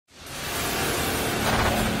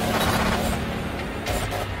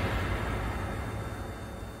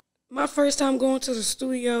first time going to the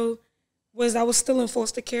studio was I was still in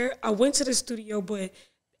foster care. I went to the studio, but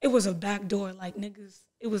it was a back door. Like, niggas,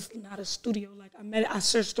 it was not a studio. Like, I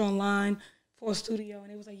searched online for a studio,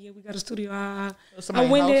 and it was like, yeah, we got a studio. I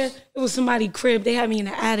went there. It was somebody's crib. They had me in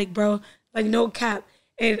the attic, bro. Like, no cap.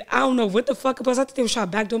 And I don't know what the fuck it was. I think they was trying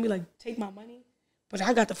to backdoor me, like, take my money. But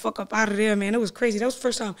I got the fuck up out of there, man. It was crazy. That was the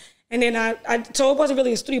first time. And then so it wasn't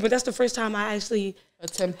really a studio, but that's the first time I actually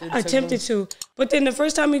attempted to. But then the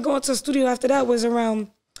first time we go into a studio after that was around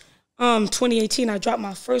 2018. I dropped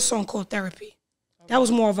my first song called Therapy. Okay. That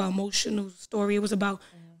was more of an emotional story. It was about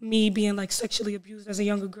me being like sexually abused as a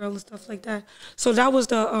younger girl and stuff like that. So that was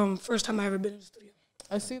the first time I ever been in the studio.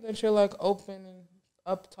 I see that you're like open and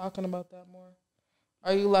up talking about that more.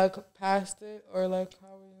 Are you like past it or like how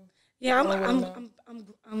are you? Yeah,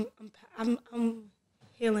 I'm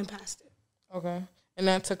healing past it. Okay, and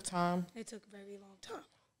that took time. It took a very long time.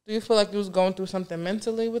 Do you feel like you was going through something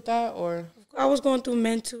mentally with that, or? I was going through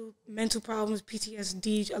mental problems,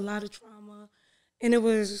 PTSD, a lot of trauma, and it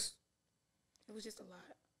was just a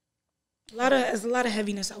lot of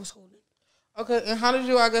heaviness I was holding. Okay, and how did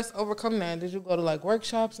you, I guess, overcome that? Did you go to like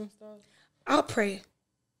workshops and stuff? I'll pray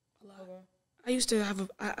a lot. Okay. I used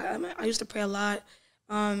to pray a lot.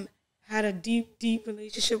 Had a deep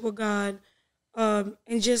relationship with God, and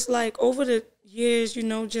just like over the years, you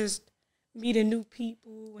know, just meeting new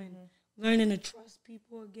people and learning to trust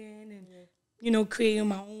people again, and you know, creating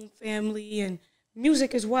my own family and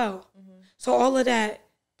music as well. So all of that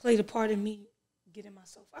played a part in me getting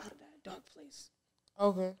myself out of that dark place.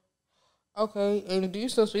 Okay, and do you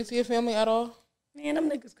still speak to your family at all? Man, them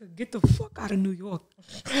niggas could get the fuck out of New York.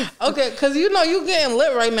 Okay, because you know you getting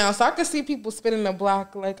lit right now, so I can see people spinning the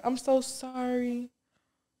block like, I'm so sorry.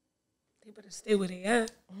 They better stay where they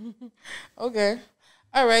at. Okay.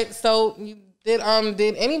 All right, so did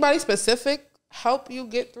anybody specific help you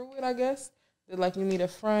get through it, I guess? Did like you need a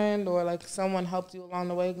friend or like someone helped you along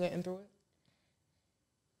the way getting through it?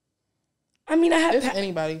 I mean, I had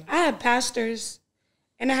anybody. I had pastors.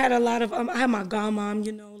 And I had a lot of, I had my godmom,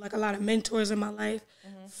 you know, like a lot of mentors in my life.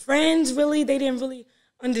 Friends, really, they didn't really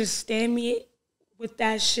understand me with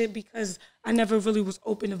that shit because I never really was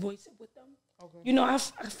open to voice it with them. Okay. You know, I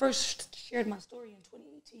first shared my story in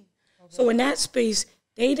 2018. Okay. So in that space,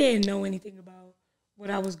 they didn't know anything about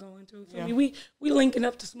what I was going through. I mean, we linking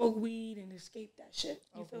up to smoke weed and escape that shit.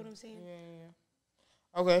 You feel what I'm saying? Yeah.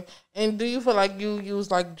 Okay. And do you feel like you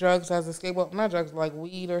use like drugs as a scapegoat? Not drugs, like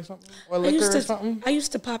weed or something? Or liquor or something? I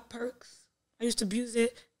used to pop perks. I used to abuse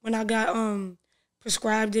it when I got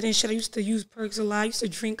prescribed it and shit. I used to use perks a lot. I used to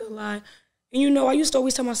drink a lot. And you know, I used to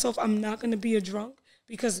always tell myself I'm not going to be a drunk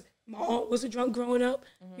because my aunt was a drunk growing up.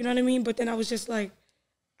 You know what I mean? But then I was just like,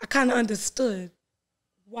 I kind of understood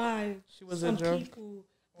why some people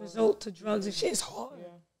resort to drugs and shit. It's hard. Yeah.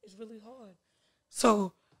 It's really hard.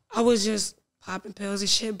 So I was just popping pills and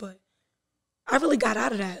shit, but I really got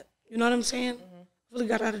out of that. You know what I'm saying? Really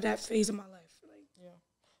got out of that phase of my life. Like,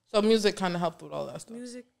 so music kind of helped with all that stuff.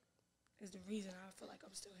 Music is the reason I feel like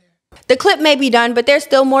I'm still here. The clip may be done, but there's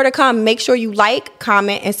still more to come. Make sure you like,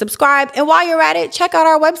 comment, and subscribe. And while you're at it, check out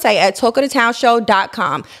our website at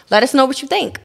talkofthetownshow.com. Let us know what you think.